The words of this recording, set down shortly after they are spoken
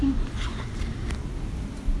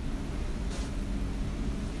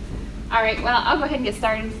All right, well, I'll go ahead and get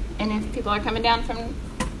started, and if people are coming down from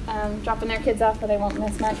dropping their kids off, they won't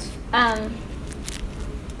miss much. I'll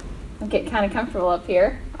get kind of comfortable up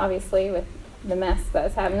here, obviously, with the mess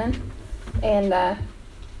that's happening, and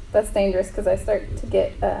that's dangerous because I start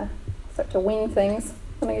to wing things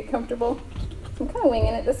when I get comfortable. So I'm kind of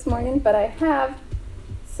winging it this morning, but I have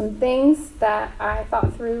some things that I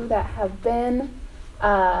thought through that have been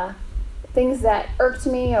things that irked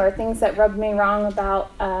me or things that rubbed me wrong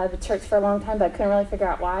about the church for a long time, but I couldn't really figure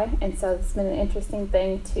out why. And so it's been an interesting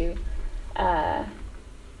thing to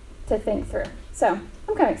think through. So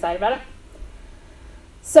I'm kind of excited about it.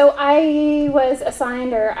 So I was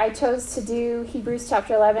assigned, or I chose to do Hebrews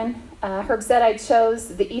chapter 11. Herb said I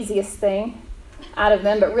chose the easiest thing out of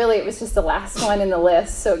them, but really it was just the last one in the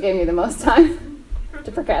list, so it gave me the most time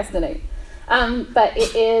to procrastinate. But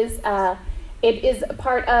it is a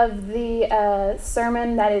part of the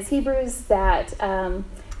sermon that is Hebrews that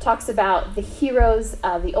talks about the heroes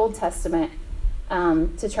of the Old Testament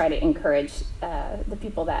to try to encourage the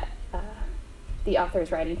people that the author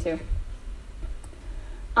is writing to.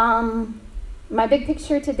 My big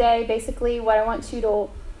picture today, basically what I want you to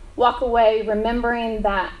walk away remembering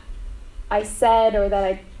that I said, or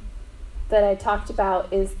that I talked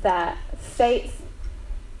about, is that faith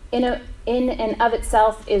in and of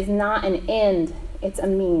itself is not an end, it's a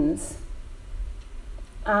means.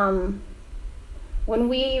 When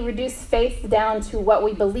we reduce faith down to what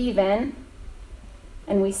we believe in,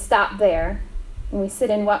 and we stop there, and we sit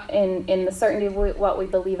in the certainty of what we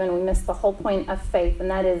believe in, we miss the whole point of faith,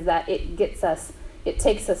 and that is that it takes us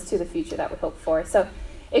to the future that we hope for. So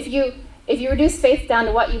if you reduce faith down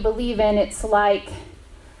to what you believe in, it's like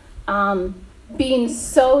being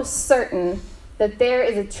so certain that there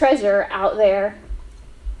is a treasure out there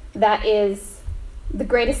that is the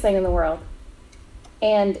greatest thing in the world,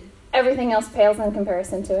 and everything else pales in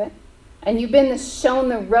comparison to it. And you've been shown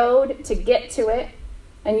the road to get to it,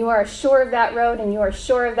 and you are sure of that road, and you are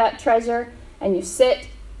sure of that treasure, and you sit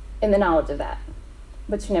in the knowledge of that,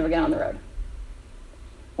 but you never get on the road.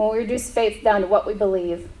 When we reduce faith down to what we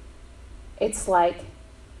believe, it's like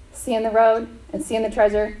seeing the road and seeing the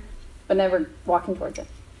treasure, but never walking towards it.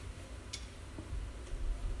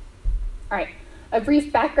 All right, a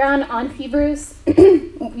brief background on Hebrews.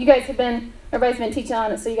 Everybody's been teaching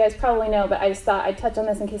on it, so you guys probably know, but I just thought I'd touch on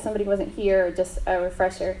this in case somebody wasn't here, or just a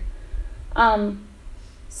refresher.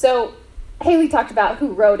 So Haley talked about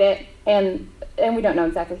who wrote it, and we don't know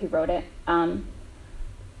exactly who wrote it.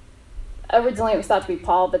 Originally it was thought to be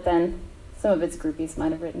Paul, but then some of his groupies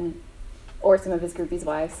might have written it, or some of his groupies'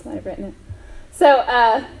 wives might have written it. So,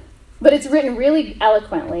 but it's written really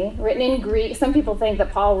eloquently, written in Greek. Some people think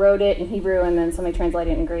that Paul wrote it in Hebrew and then somebody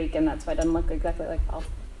translated it in Greek, and that's why it doesn't look exactly like Paul.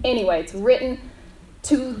 Anyway, it's written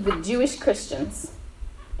to the Jewish Christians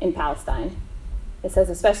in Palestine. It says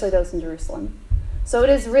especially those in Jerusalem. So it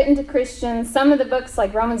is written to Christians. Some of the books,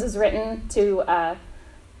 like Romans, is written to not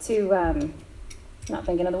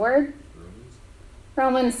thinking of the word.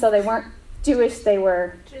 Romans, so they weren't Jewish, they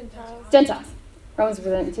were Gentiles. Romans was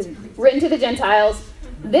written to the Gentiles.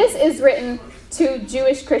 This is written to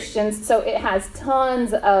Jewish Christians, so it has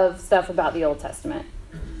tons of stuff about the Old Testament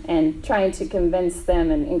and trying to convince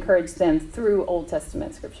them and encourage them through Old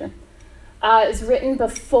Testament scripture. It's written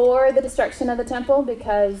before the destruction of the temple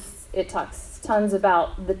because it talks tons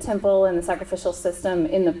about the temple and the sacrificial system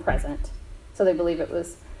in the present. So they believe it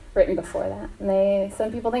was written before that. And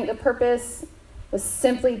some people think the purpose was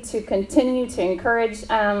simply to continue to encourage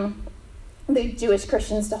the Jewish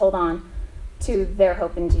Christians to hold on to their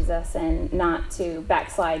hope in Jesus and not to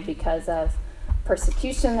backslide because of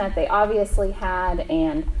persecution that they obviously had,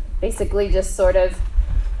 and basically just sort of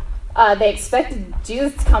they expected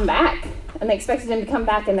Jesus to come back, and they expected him to come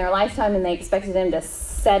back in their lifetime, and they expected him to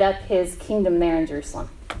set up his kingdom there in Jerusalem.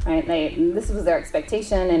 Right? This was their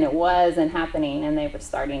expectation, and it wasn't happening, and they were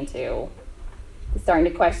starting to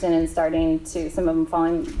question and some of them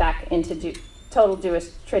falling back into total Jewish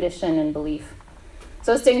tradition and belief.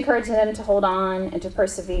 So it's to encourage them to hold on and to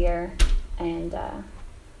persevere, and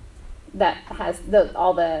that has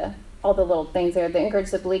all the little things there. They encourage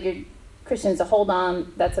the beleaguered Christians to hold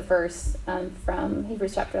on. That's a verse from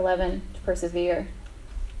Hebrews chapter 11, to persevere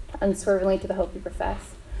unswervingly to the hope you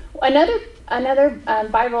profess. Another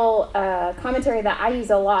Bible commentary that I use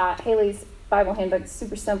a lot, Haley's Bible handbook, is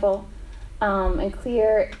super simple and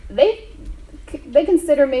clear. They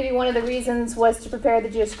consider maybe one of the reasons was to prepare the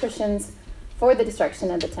Jewish Christians for the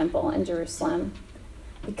destruction of the temple in Jerusalem,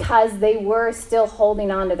 because they were still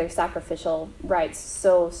holding on to their sacrificial rights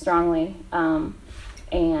so strongly, and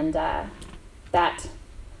that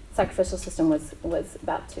sacrificial system was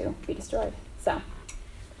about to be destroyed. So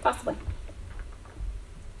Possibly.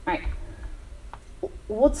 All right.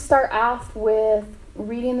 We'll start off with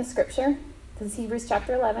reading the scripture. This is Hebrews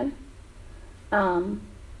chapter 11.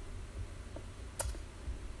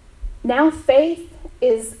 Now faith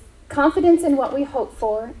is confidence in what we hope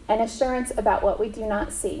for and assurance about what we do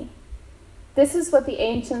not see. This is what the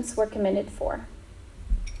ancients were commended for.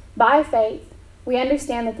 By faith, we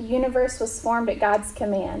understand that the universe was formed at God's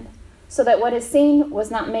command, so that what is seen was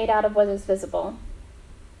not made out of what is visible.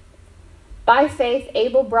 By faith,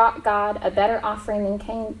 Abel brought God a better offering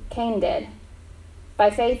than Cain did. By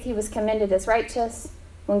faith, he was commended as righteous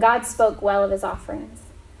when God spoke well of his offerings.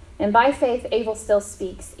 And by faith, Abel still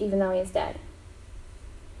speaks, even though he is dead.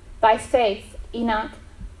 By faith, Enoch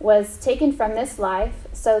was taken from this life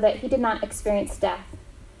so that he did not experience death.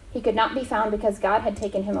 He could not be found because God had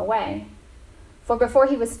taken him away. For before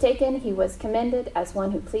he was taken, he was commended as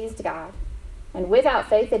one who pleased God. And without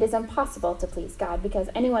faith, it is impossible to please God, because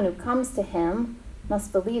anyone who comes to him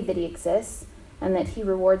must believe that he exists and that he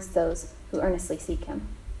rewards those who earnestly seek him.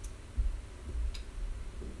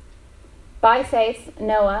 By faith,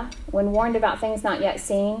 Noah, when warned about things not yet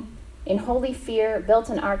seen, in holy fear built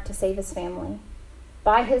an ark to save his family.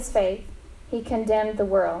 By his faith, he condemned the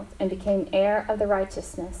world and became heir of the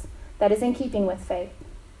righteousness that is in keeping with faith.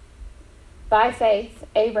 By faith,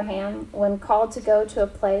 Abraham, when called to go to a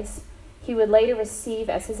place he would later receive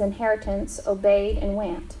as his inheritance, obeyed and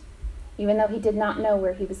went, even though he did not know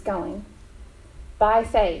where he was going. By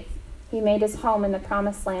faith, he made his home in the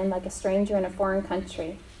promised land like a stranger in a foreign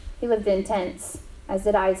country. He lived in tents, as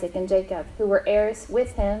did Isaac and Jacob, who were heirs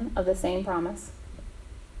with him of the same promise.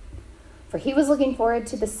 For he was looking forward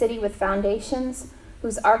to the city with foundations,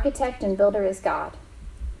 whose architect and builder is God.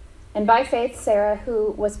 And by faith, Sarah,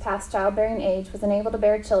 who was past childbearing age, was unable to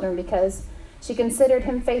bear children because she considered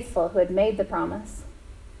him faithful who had made the promise.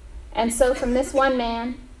 And so from this one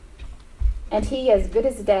man, and he as good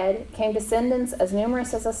as dead, came descendants as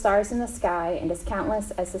numerous as the stars in the sky and as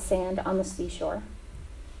countless as the sand on the seashore.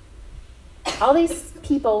 All these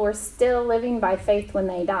people were still living by faith when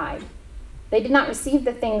they died. They did not receive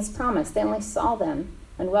the things promised. They only saw them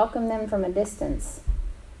and welcomed them from a distance,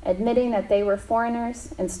 admitting that they were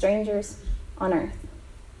foreigners and strangers on earth.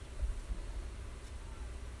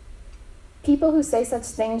 People who say such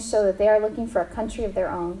things show that they are looking for a country of their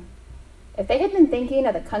own. If they had been thinking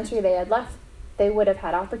of the country they had left, they would have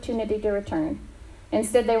had opportunity to return.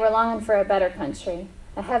 Instead, they were longing for a better country,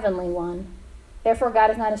 a heavenly one. Therefore, God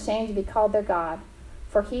is not ashamed to be called their God,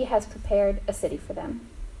 for he has prepared a city for them.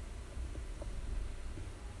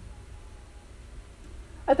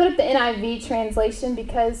 I put up the NIV translation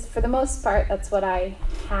because, for the most part, that's what I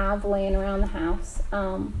have laying around the house.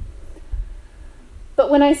 But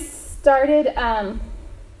when I started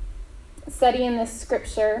studying this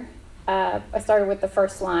scripture, I started with the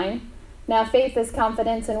first line. Now faith is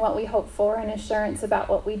confidence in what we hope for and assurance about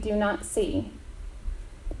what we do not see.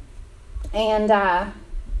 And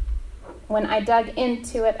when I dug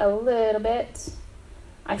into it a little bit,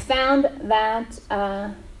 I found that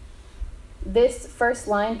this first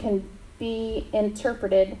line can be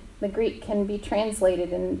interpreted, the Greek can be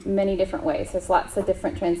translated in many different ways. There's lots of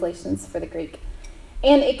different translations for the Greek.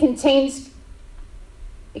 And it can change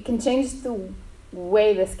the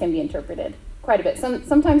way this can be interpreted quite a bit.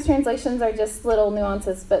 Sometimes translations are just little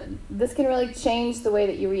nuances, but this can really change the way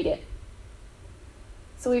that you read it.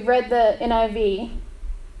 So we've read the NIV.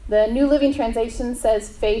 The New Living Translation says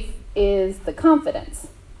faith is the confidence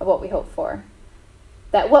of what we hope for,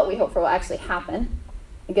 that what we hope for will actually happen.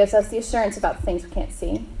 It gives us the assurance about the things we can't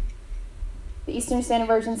see. The Eastern Standard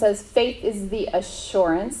Version says faith is the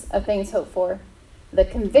assurance of things hoped for, the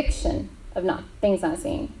conviction of things not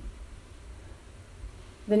seen.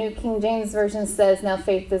 The New King James Version says, now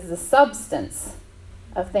faith is the substance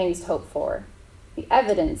of things hoped for, the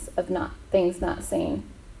evidence of things not seen.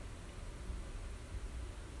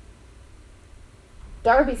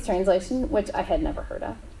 Darby's translation, which I had never heard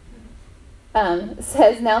of,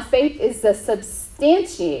 says, now faith is the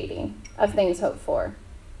substantiating of things hoped for,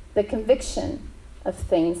 the conviction of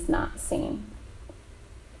things not seen.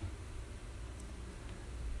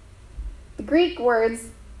 The Greek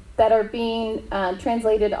words that are being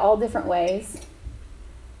translated all different ways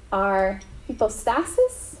are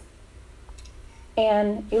hypostasis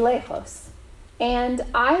and elehos. And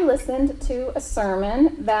I listened to a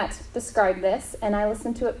sermon that described this, and I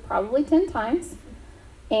listened to it probably 10 times,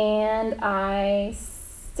 and I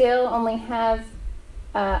still only have,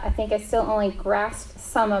 I think I still only grasped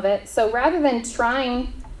some of it. So rather than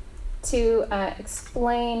trying to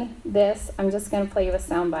explain this, I'm just going to play you a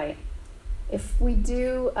soundbite. If we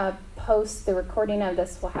do post the recording of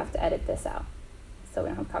this, we'll have to edit this out. so we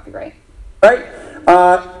don't have copyright Right?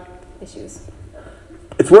 issues.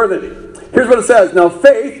 It's worth it. Here's what it says. Now,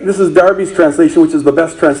 faith, this is Darby's translation, which is the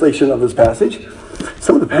best translation of this passage.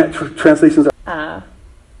 Some of the translations are...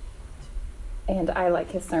 And I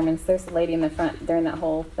like his sermons. There's a lady in the front during that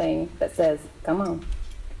whole thing that says, come on.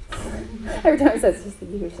 Every time it says,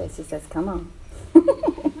 she says, come on.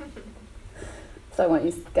 So I want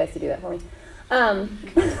you guys to do that for me.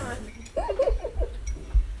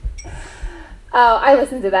 I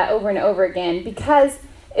listen to that over and over again because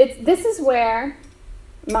this is where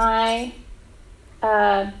my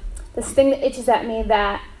this thing that itches at me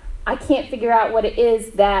that I can't figure out what it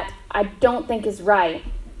is that I don't think is right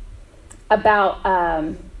about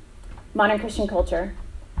modern Christian culture,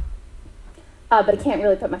 but I can't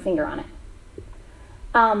really put my finger on it.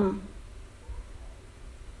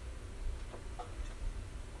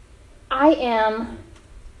 I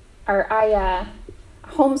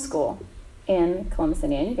homeschool in Columbus,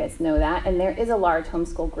 Indiana. You guys know that, and there is a large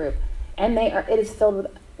homeschool group, and it is filled with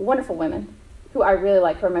wonderful women who I really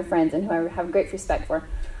like, who are my friends, and who I have great respect for.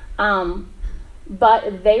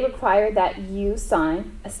 But they require that you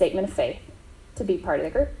sign a statement of faith to be part of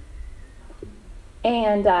the group.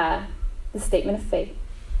 And the statement of faith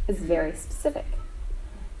is very specific.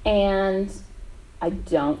 And I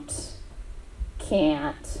can't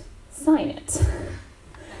sign it.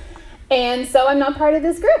 And so I'm not part of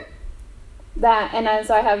this group. So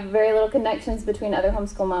I have very little connections between other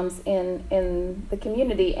homeschool moms in the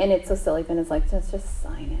community, and it's so silly. Ben is like, just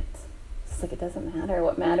sign it. It's like, it doesn't matter.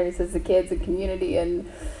 What matters is the kids and community,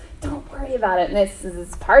 and don't worry about it. And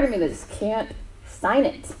it's part of me that just can't sign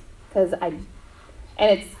it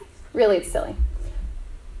it's silly.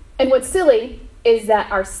 And what's silly is that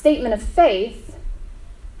our statement of faith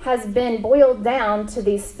has been boiled down to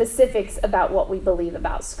these specifics about what we believe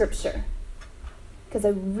about Scripture. Because I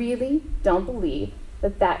really don't believe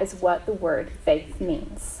that is what the word faith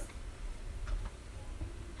means.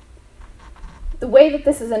 The way that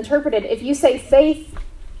this is interpreted, if you say faith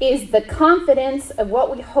is the confidence of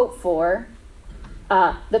what we hope for,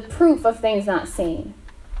 the proof of things not seen.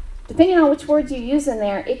 Depending on which words you use in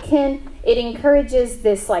there, it encourages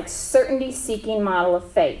this like certainty-seeking model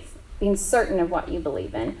of faith, being certain of what you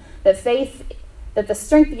believe in. That the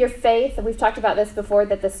strength of your faith, and we've talked about this before,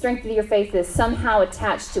 that the strength of your faith is somehow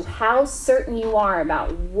attached to how certain you are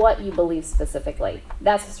about what you believe specifically.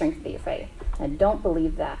 That's the strength of your faith. I don't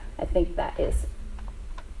believe that. I think that is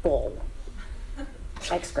bull.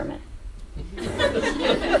 Excrement.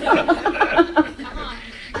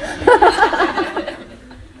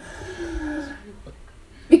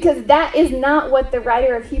 Because that is not what the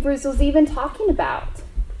writer of Hebrews was even talking about.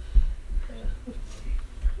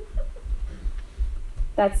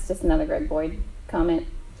 That's just another Greg Boyd comment.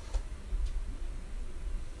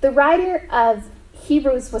 The writer of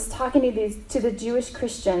Hebrews was talking to the Jewish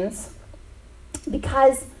Christians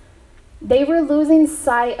because they were losing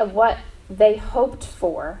sight of what they hoped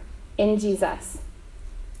for in Jesus.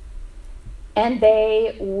 And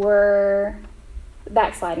they were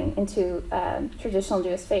backsliding into traditional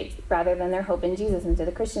Jewish faith rather than their hope in Jesus, into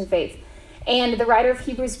the Christian faith. And the writer of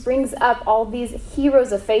Hebrews brings up all these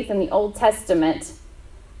heroes of faith in the Old Testament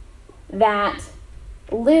that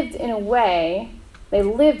lived in a way, they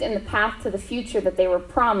lived in the path to the future that they were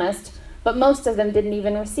promised, but most of them didn't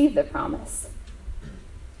even receive the promise.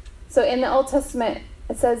 So in the Old Testament,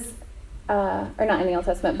 it says, or not in the Old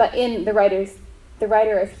Testament, but in the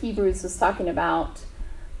writer of Hebrews was talking about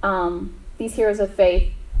these heroes of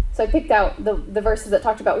faith. So I picked out the verses that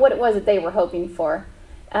talked about what it was that they were hoping for.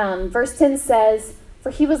 Verse 10 says, "For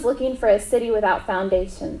he was looking for a city without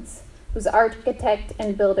foundations, whose architect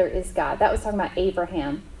and builder is God." That was talking about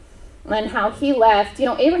Abraham and how he left. You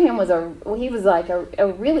know, Abraham was like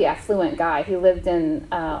a really affluent guy. He lived in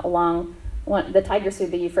along the Tigris through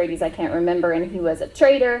the Euphrates, I can't remember, and he was a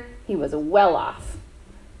trader. He was well off.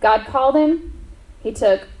 God called him. He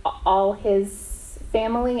took all his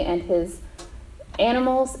family and his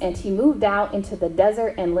animals, and he moved out into the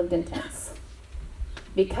desert and lived in tents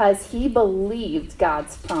because he believed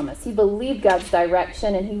God's promise. He believed God's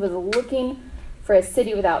direction, and he was looking for a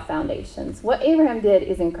city without foundations. What Abraham did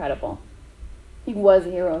is incredible. He was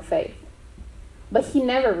a hero of faith, but he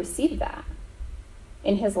never received that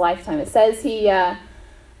in his lifetime. It says they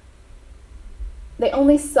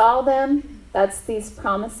only saw them, that's these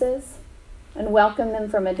promises, and welcomed them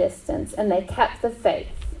from a distance, and they kept the faith.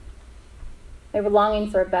 They were longing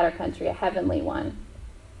for a better country, a heavenly one.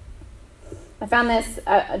 I found this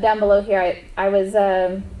down below here. I was,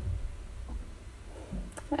 I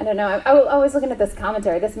don't know, I was looking at this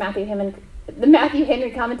commentary, the Matthew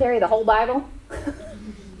Henry commentary, the whole Bible.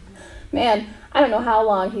 Man, I don't know how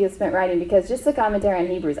long he has spent writing, because just the commentary on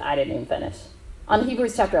Hebrews, I didn't even finish. On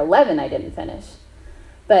Hebrews chapter 11, I didn't finish.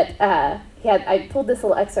 But I pulled this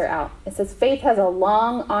little excerpt out. It says, faith has a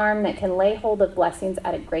long arm that can lay hold of blessings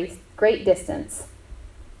at a great distance,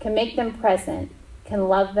 can make them present, can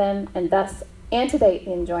love them, and thus antedate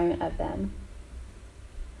the enjoyment of them.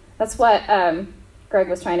 That's what Greg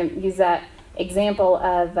was trying to use, that example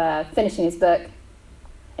of finishing his book.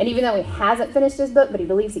 And even though he hasn't finished his book, but he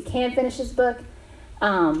believes he can finish his book,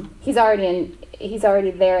 he's already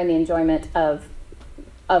there in the enjoyment of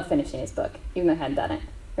finishing his book, even though he hadn't done it,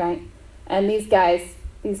 right? And these guys,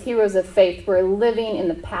 these heroes of faith, were living in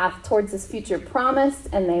the path towards this future promise,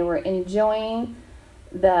 and they were enjoying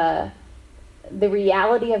the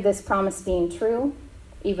reality of this promise being true,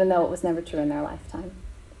 even though it was never true in their lifetime.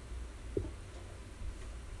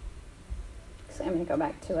 So I'm going to go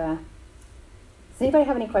back to, does anybody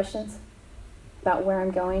have any questions about where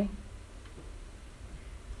I'm going?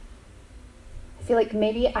 I feel like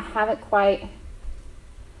maybe I haven't quite,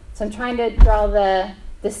 so I'm trying to draw the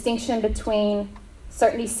distinction between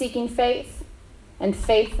certainty-seeking faith and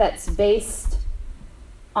faith that's based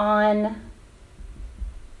on,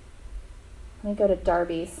 let me go to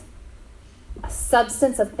Darby's, a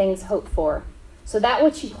substance of things hoped for. So that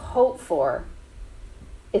which you hope for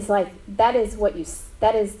is like, that is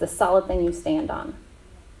the solid thing you stand on.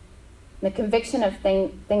 The conviction of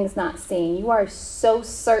things not seen. You are so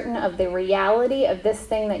certain of the reality of this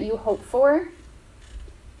thing that you hope for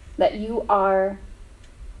that you are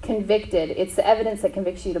convicted. It's the evidence that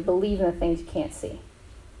convicts you to believe in the things you can't see.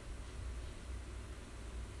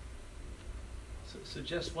 So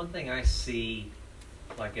just one thing I see,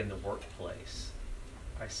 like in the workplace,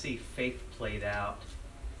 I see faith played out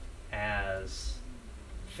as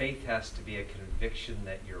faith has to be a conviction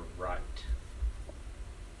that you're right.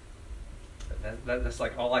 That's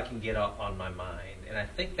like all I can get on my mind. And I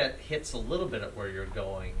think that hits a little bit at where you're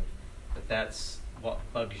going, but that's what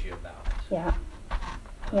bugs you about it. Yeah.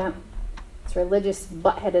 Yeah. It's religious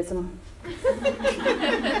buttheadism.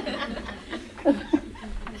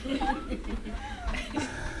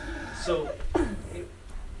 So,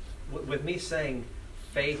 with me saying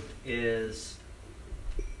faith is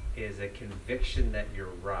a conviction that you're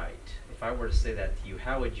right, if I were to say that to you,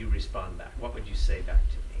 how would you respond back? What would you say back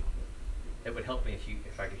to me? It would help me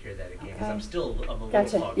if I could hear that again, because I'm a little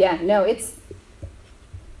Gotcha. foggy. Yeah, no, it's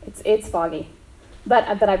foggy, but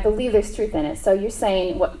I believe there's truth in it. So you're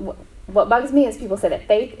saying what bugs me is people say that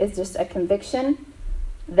faith is just a conviction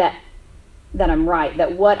that I'm right,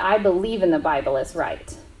 that what I believe in the Bible is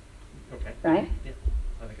right. Okay. Right? Yeah,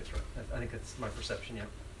 I think it's right. I think it's my perception. Yeah.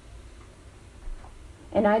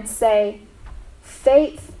 And I'd say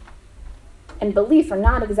faith and belief are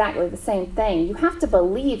not exactly the same thing. You have to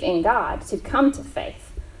believe in God to come to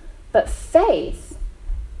faith. But faith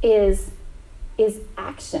is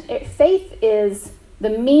action. Faith is the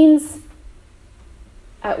means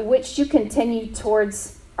at which you continue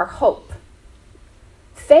towards our hope.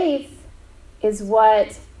 Faith is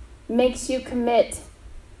what makes you commit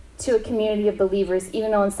to a community of believers,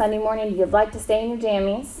 even though on Sunday morning you'd like to stay in your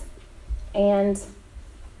jammies and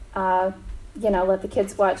let the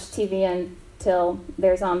kids watch TV until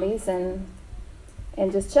they're zombies and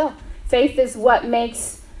just chill. Faith is what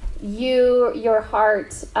makes your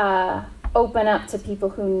heart open up to people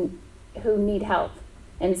who need help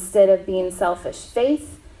instead of being selfish.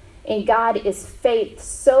 Faith in God is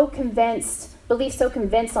belief so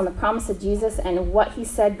convinced on the promise of Jesus and what he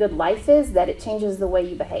said good life is that it changes the way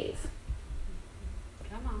you behave.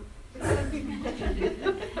 Come on. Okay,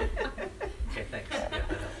 thanks. Yeah, that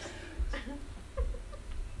helps.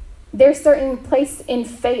 There's certain place in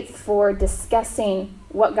faith for discussing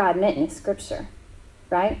what God meant in Scripture,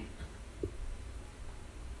 right?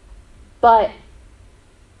 But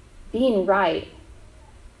being right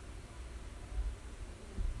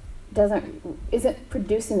isn't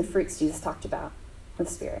producing the fruits Jesus talked about of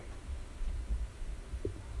the Spirit.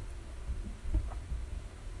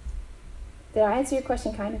 Did I answer your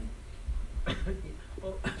question, kind of?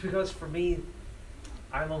 Well, because for me,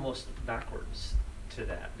 I'm almost backwards to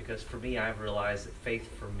that. Because for me, I've realized that faith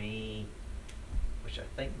for me, which I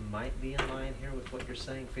think might be in line here with what you're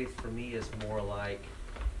saying, faith for me is more like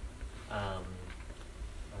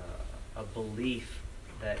a belief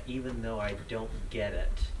that even though I don't get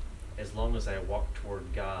it, as long as I walk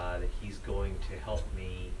toward God, he's going to help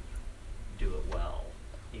me do it well,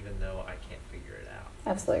 even though I can't figure it out.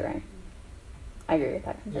 Absolutely right. I agree with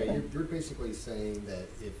that Yeah, completely. you're basically saying that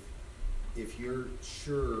if you're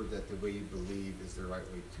sure that the way you believe is the right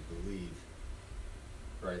way to believe,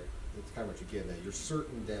 right, that's kind of what you're getting at. You're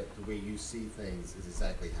certain that the way you see things is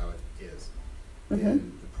exactly how it is. Mm-hmm.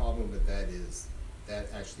 And the problem with that is that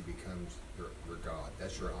actually becomes your God.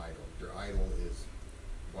 That's your idol. Your idol is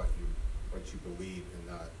what you believe and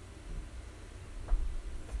not.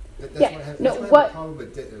 That's Yeah. what I have, No, that's what I have what- a problem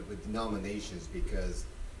with denominations, because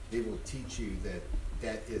they will teach you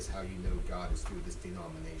that is how you know God is through this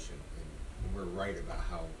denomination, and we're right about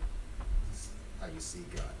how you see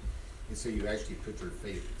God. And so you actually put your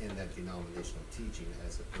faith in that denominational teaching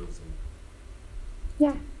as opposed to.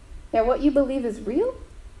 Yeah. Yeah, what you believe is real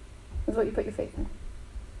is what you put your faith in.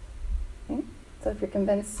 Okay? So if you're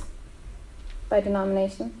convinced by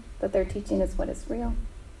denomination that their teaching is what is real,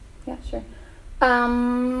 yeah, sure.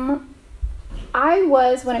 I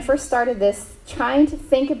was, when I first started this, trying to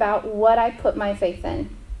think about what I put my faith in,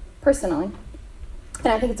 personally. And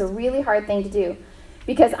I think it's a really hard thing to do,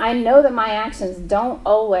 because I know that my actions don't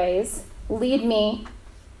always lead me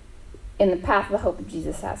in the path of the hope that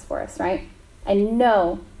Jesus has for us, right? I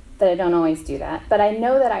know that I don't always do that, but I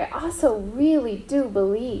know that I also really do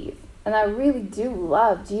believe, and I really do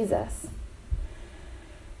love Jesus.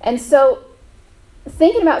 And so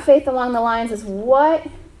thinking about faith along the lines is what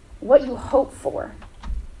you hope for.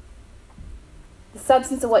 The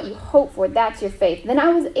substance of what you hope for, that's your faith. Then I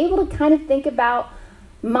was able to kind of think about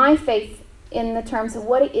my faith in the terms of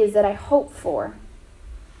what it is that I hope for.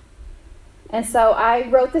 And so I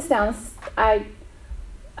wrote this down. I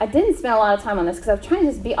didn't spend a lot of time on this because I was trying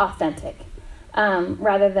to just be authentic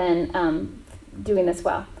rather than doing this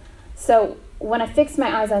well. So when I fix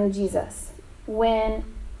my eyes on Jesus, when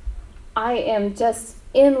I am just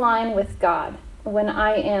in line with God, when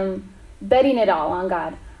I am betting it all on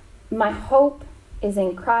God, my hope is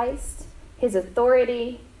in Christ, his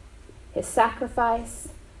authority, his sacrifice,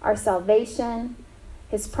 our salvation,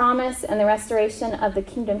 his promise, and the restoration of the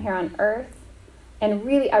kingdom here on earth. And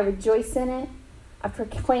really, I rejoice in it. I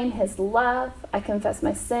proclaim his love. I confess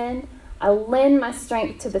my sin. I lend my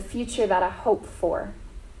strength to the future that I hope for.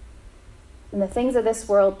 And the things of this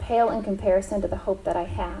world pale in comparison to the hope that I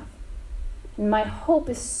have. And my hope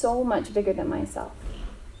is so much bigger than myself.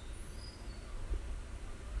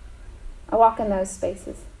 I walk in those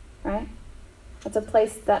spaces, right? That's a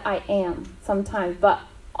place that I am sometimes, but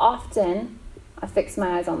often I fix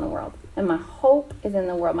my eyes on the world. And my hope is in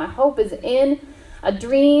the world. My hope is in a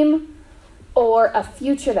dream or a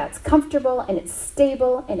future that's comfortable and it's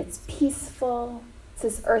stable and it's peaceful. It's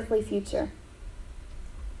this earthly future.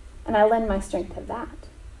 And I lend my strength to that.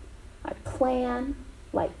 I plan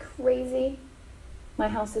like crazy. My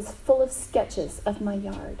house is full of sketches of my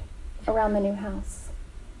yard around the new house.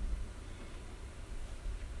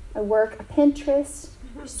 I work a Pinterest.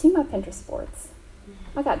 You see my Pinterest boards.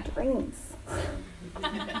 I got dreams.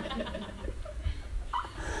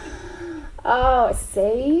 Oh, I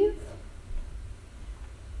save,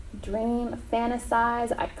 dream,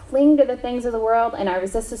 fantasize. I cling to the things of the world and I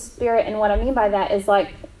resist the Spirit. And what I mean by that is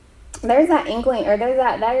like, there's that inkling, or there's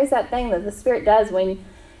that thing that the Spirit does when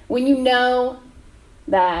you know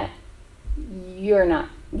that you don't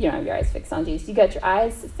have your eyes fixed on Jesus. You got your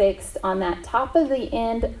eyes fixed on that top of the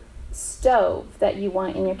end stove that you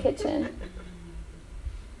want in your kitchen.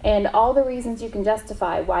 And all the reasons you can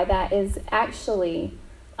justify why that is actually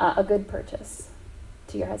a good purchase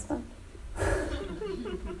to your husband.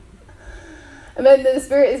 And then the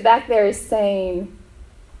Spirit is back there saying,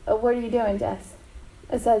 oh, what are you doing, Jess?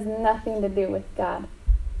 This has nothing to do with God.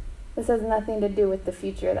 This has nothing to do with the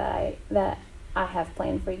future that I have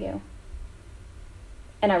planned for you.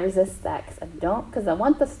 And I resist that because I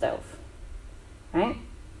want the stove, right?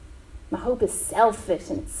 My hope is selfish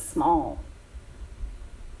and it's small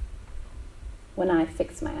when I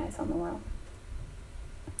fix my eyes on the world.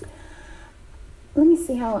 Let me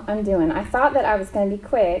see how I'm doing. I thought that I was going to be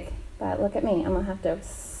quick, but look at me. I'm going to have to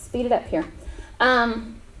speed it up here.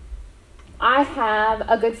 I have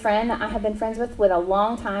a good friend that I have been friends with a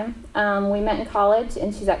long time. We met in college,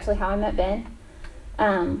 and she's actually how I met Ben.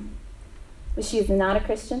 But she is not a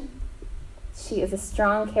Christian. She is a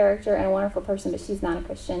strong character and a wonderful person, but she's not a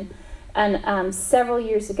Christian. And several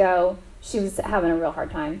years ago, she was having a real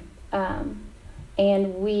hard time.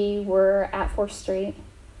 And we were at 4th Street,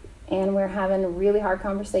 and we were having really hard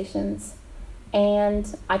conversations.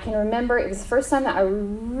 And I can remember it was the first time that I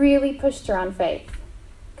really pushed her on faith.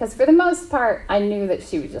 Because for the most part, I knew that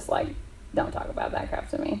she was just like, don't talk about that crap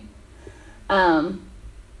to me.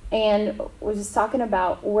 And we're just talking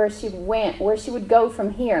about where she would go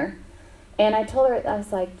from here. And I told her, I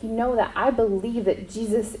was like, you know that I believe that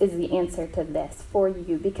Jesus is the answer to this for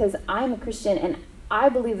you, because I'm a Christian and I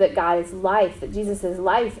believe that God is life, that Jesus is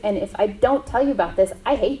life, and if I don't tell you about this,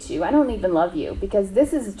 I hate you. I don't even love you, because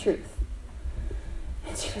this is the truth.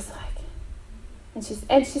 And she was like,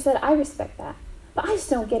 and she said, I respect that, but I just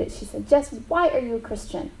don't get it. She said, Jess, why are you a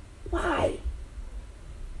Christian? Why?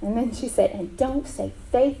 And then she said, and don't say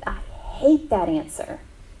faith. I hate that answer.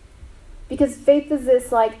 Because faith is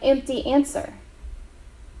this like empty answer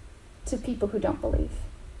to people who don't believe,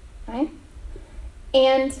 right?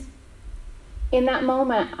 And in that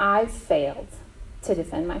moment, I failed to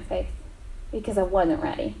defend my faith because I wasn't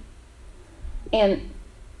ready. And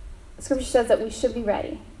Scripture says that we should be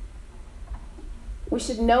ready. We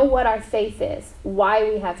should know what our faith is, why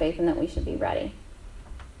we have faith, and that we should be ready.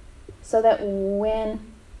 So that when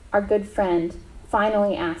our good friend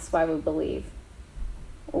finally asks why we believe,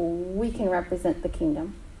 we can represent the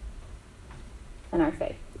kingdom and our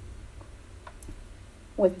faith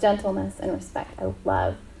with gentleness and respect. I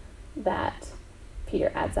love that Peter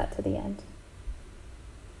adds that to the end.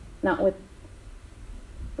 Not with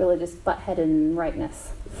religious butt-headed and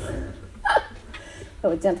rightness,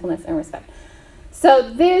 but with gentleness and respect.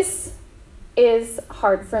 So this is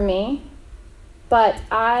hard for me, but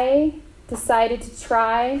I decided to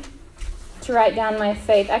try to write down my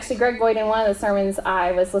faith. Actually, Greg Boyd, in one of the sermons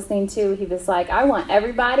I was listening to, he was like, I want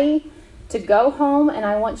everybody to go home and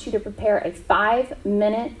I want you to prepare a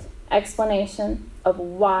 5-minute explanation of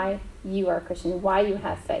why you are a Christian, why you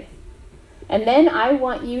have faith. And then I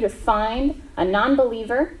want you to find a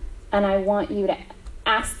non-believer and I want you to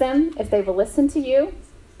ask them if they will listen to you,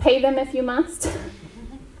 pay them if you must,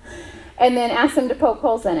 and then ask them to poke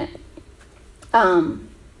holes in it.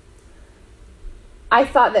 I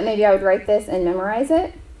thought that maybe I would write this and memorize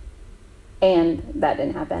it, and that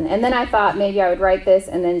didn't happen. And then I thought maybe I would write this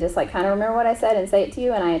and then just like kind of remember what I said and say it to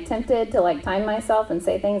you, and I attempted to like time myself and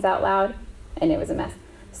say things out loud, and it was a mess.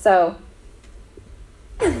 So,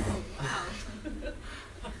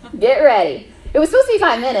 get ready. It was supposed to be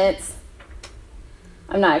 5 minutes.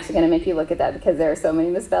 I'm not actually going to make you look at that because there are so many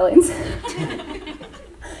misspellings,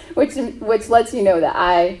 which lets you know that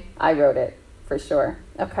I wrote it for sure.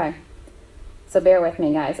 Okay. So bear with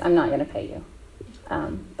me, guys. I'm not going to pay you.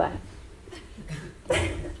 But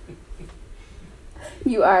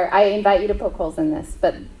I invite you to poke holes in this.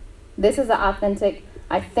 But this is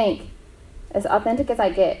I think, as authentic as I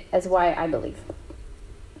get as why I believe.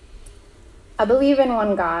 I believe in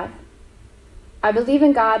one God. I believe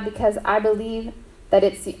in God because I believe that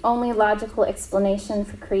it's the only logical explanation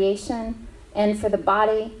for creation and for the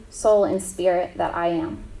body, soul, and spirit that I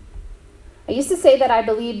am. I used to say that I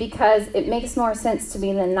believe because it makes more sense to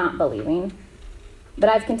me than not believing. But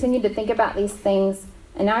I've continued to think about these things,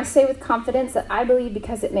 and now I say with confidence that I believe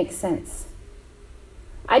because it makes sense.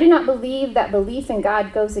 I do not believe that belief in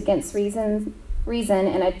God goes against reason,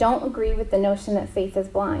 and I don't agree with the notion that faith is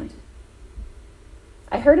blind.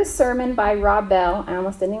 I heard a sermon by Rob Bell. I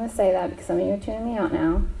almost didn't even say that because some of you are tuning me out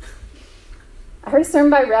now. I heard a sermon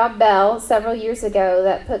by Rob Bell several years ago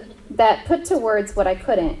that put to words what I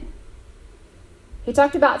couldn't. He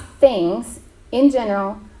talked about things, in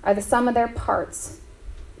general, are the sum of their parts.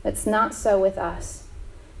 It's not so with us.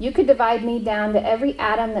 You could divide me down to every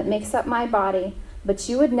atom that makes up my body, but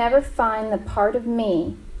you would never find the part of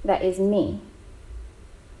me that is me.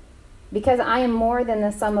 Because I am more than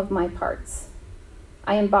the sum of my parts.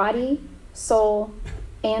 I am body, soul,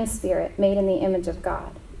 and spirit made in the image of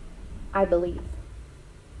God. I believe.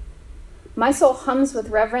 My soul hums with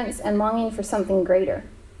reverence and longing for something greater.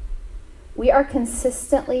 We are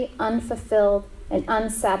consistently unfulfilled and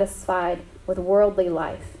unsatisfied with worldly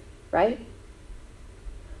life, right?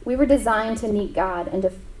 We were designed to meet God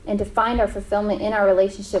and to find our fulfillment in our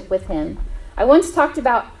relationship with Him. I once talked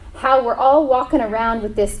about how we're all walking around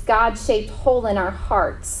with this God-shaped hole in our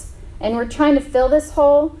hearts, and we're trying to fill this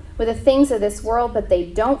hole with the things of this world, but they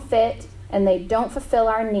don't fit and they don't fulfill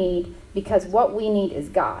our need because what we need is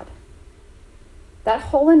God. That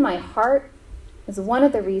hole in my heart is one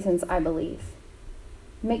of the reasons I believe.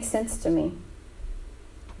 It makes sense to me.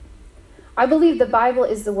 I believe the Bible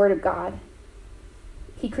is the Word of God.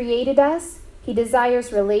 He created us, He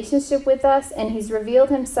desires relationship with us, and He's revealed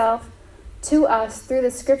Himself to us through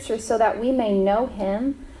the Scriptures so that we may know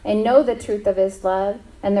Him and know the truth of His love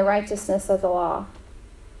and the righteousness of the law.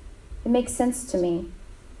 It makes sense to me.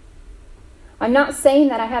 I'm not saying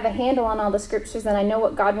that I have a handle on all the Scriptures and I know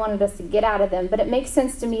what God wanted us to get out of them, but it makes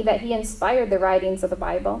sense to me that He inspired the writings of the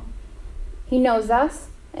Bible. He knows us,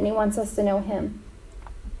 and He wants us to know Him.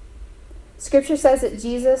 Scripture says that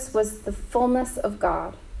Jesus was the fullness of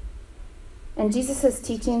God, and Jesus'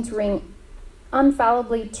 teachings ring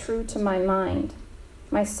infallibly true to my mind,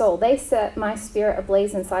 my soul. They set my spirit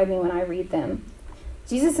ablaze inside me when I read them.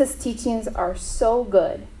 Jesus' teachings are so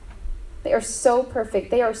good. They are so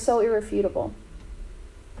perfect. They are so irrefutable.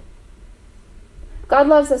 God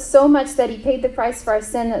loves us so much that he paid the price for our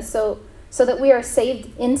sin so that we are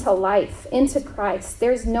saved into life, into Christ.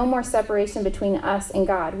 There's no more separation between us and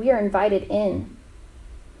God. We are invited in.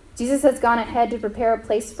 Jesus has gone ahead to prepare a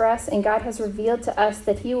place for us, and God has revealed to us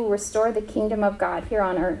that he will restore the kingdom of God here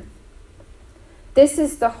on earth. This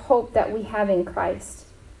is the hope that we have in Christ.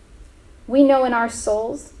 We know in our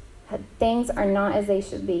souls that things are not as they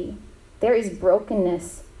should be. There is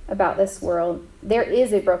brokenness about this world. There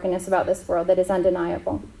is a brokenness about this world that is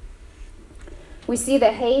undeniable. We see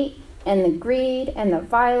the hate and the greed and the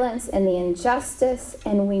violence and the injustice,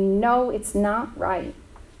 and we know it's not right.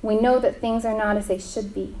 We know that things are not as they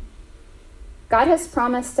should be. God has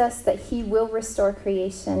promised us that he will restore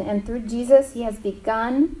creation, and through Jesus, he has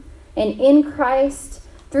begun, and in Christ,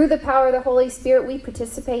 through the power of the Holy Spirit, we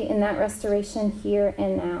participate in that restoration here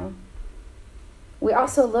and now. We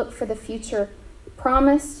also look for the future,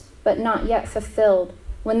 promised but not yet fulfilled,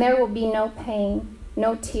 when there will be no pain,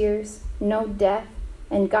 no tears, no death,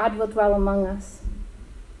 and God will dwell among us.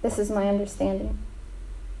 This is my understanding.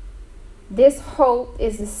 This hope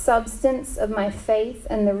is the substance of my faith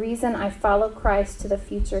and the reason I follow Christ to the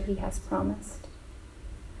future he has promised.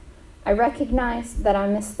 I recognize that I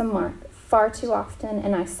miss the mark far too often,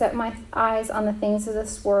 and I set my eyes on the things of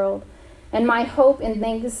this world and my hope in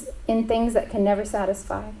things that can never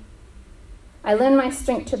satisfy. I lend my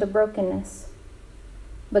strength to the brokenness,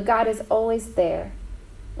 but God is always there,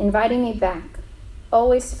 inviting me back,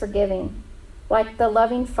 always forgiving. Like the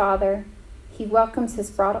loving Father, he welcomes his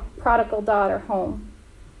prodigal daughter home.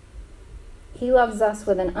 He loves us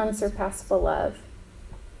with an unsurpassable love.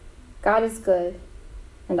 God is good,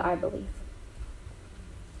 and I believe.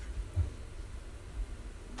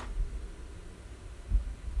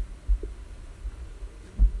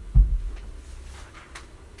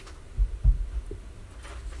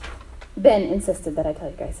 Ben insisted that I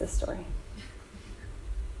tell you guys this story.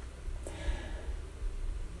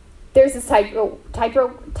 There's this tightrope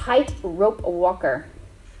walker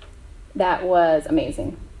that was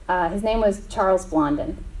amazing. His name was Charles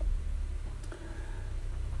Blondin.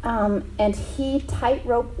 And he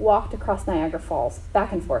tightrope walked across Niagara Falls,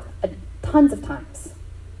 back and forth, tons of times.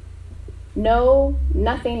 No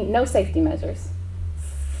safety measures.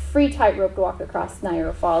 Free tightrope walk across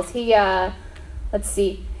Niagara Falls. Let's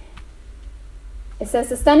see. It says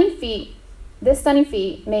this stunning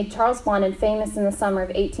feat made Charles Blondin famous in the summer of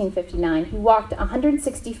 1859. He walked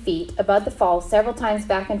 160 feet above the falls several times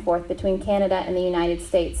back and forth between Canada and the United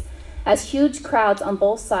States, as huge crowds on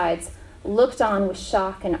both sides looked on with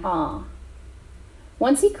shock and awe.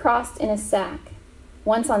 Once he crossed in a sack,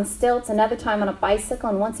 once on stilts, another time on a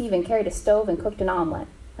bicycle, and once he even carried a stove and cooked an omelet,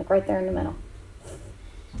 like right there in the middle.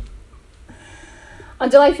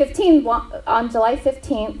 On July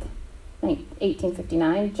 15th,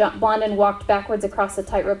 1859, Blondin walked backwards across the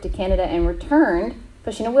tightrope to Canada and returned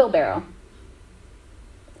pushing a wheelbarrow.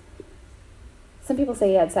 Some people say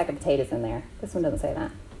he had a sack of potatoes in there. This one doesn't say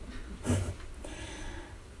that.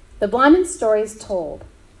 The Blondin story is told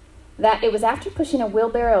that it was after pushing a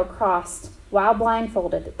wheelbarrow across while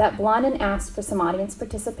blindfolded that Blondin asked for some audience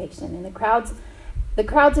participation, and the crowds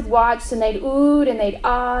had watched, and they'd oohed and they'd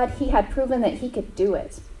awed. He had proven that he could do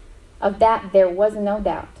it. Of that, there was no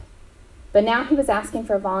doubt. But now he was asking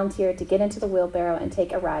for a volunteer to get into the wheelbarrow and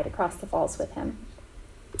take a ride across the falls with him.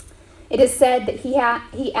 It is said that he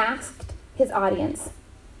asked his audience,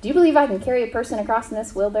 "Do you believe I can carry a person across in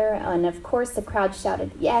this wheelbarrow?" And of course the crowd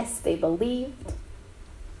shouted, yes, they believed.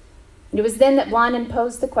 And it was then that Blondin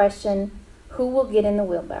posed the question, who will get in the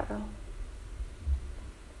wheelbarrow?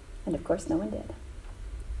 And of course no one did.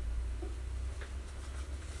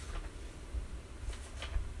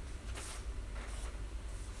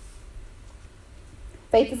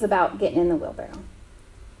 Faith is about getting in the wheelbarrow.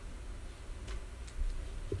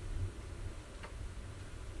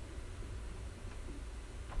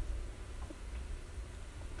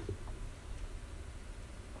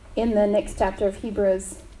 In the next chapter of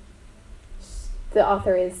Hebrews, the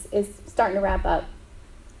author is starting to wrap up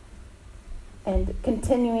and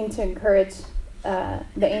continuing to encourage the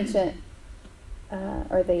ancient,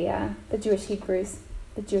 the Jewish Hebrews,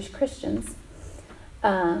 the Jewish Christians,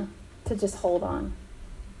 to just hold on.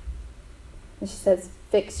 And she says,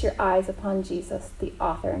 fix your eyes upon Jesus, the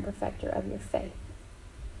author and perfecter of your faith.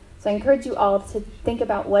 So I encourage you all to think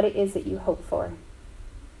about what it is that you hope for.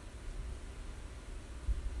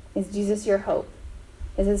 Is Jesus your hope?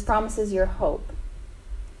 Is his promises your hope?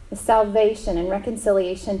 Is salvation and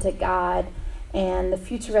reconciliation to God and the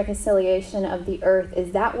future reconciliation of the earth,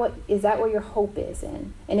 is that where your hope is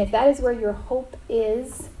in? And if that is where your hope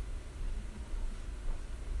is,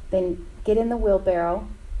 then get in the wheelbarrow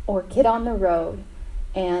or get on the road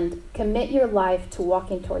and commit your life to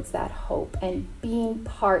walking towards that hope and being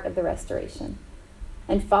part of the restoration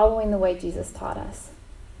and following the way Jesus taught us.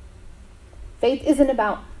 Faith isn't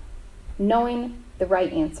about knowing the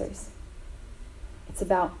right answers. It's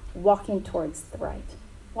about walking towards the right,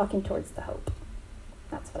 walking towards the hope.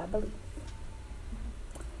 That's what I believe.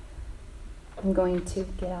 I'm going to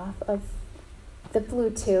get off of the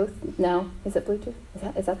Bluetooth. No, is it Bluetooth?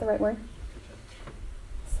 Is that the right word?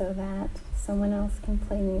 So that someone else can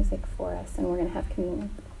play music for us, and we're going to have communion.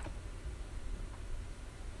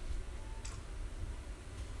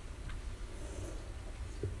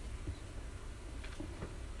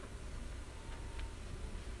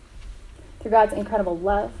 Through God's incredible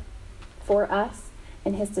love for us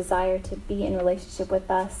and his desire to be in relationship with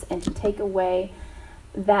us and to take away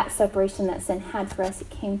that separation that sin had for us, he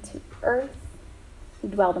came to earth. He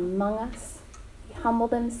dwelled among us. He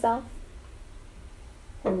humbled himself.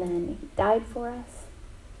 And then he died for us.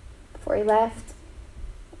 Before he left,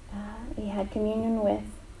 he had communion with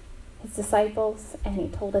his disciples, and he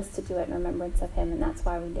told us to do it in remembrance of him, and that's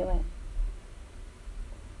why we do it.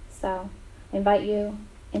 So, I invite you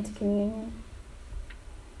into communion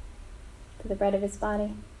to the bread of his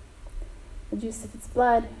body, the juice of his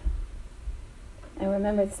blood, and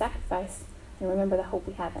remember the sacrifice, and remember the hope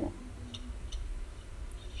we have in it.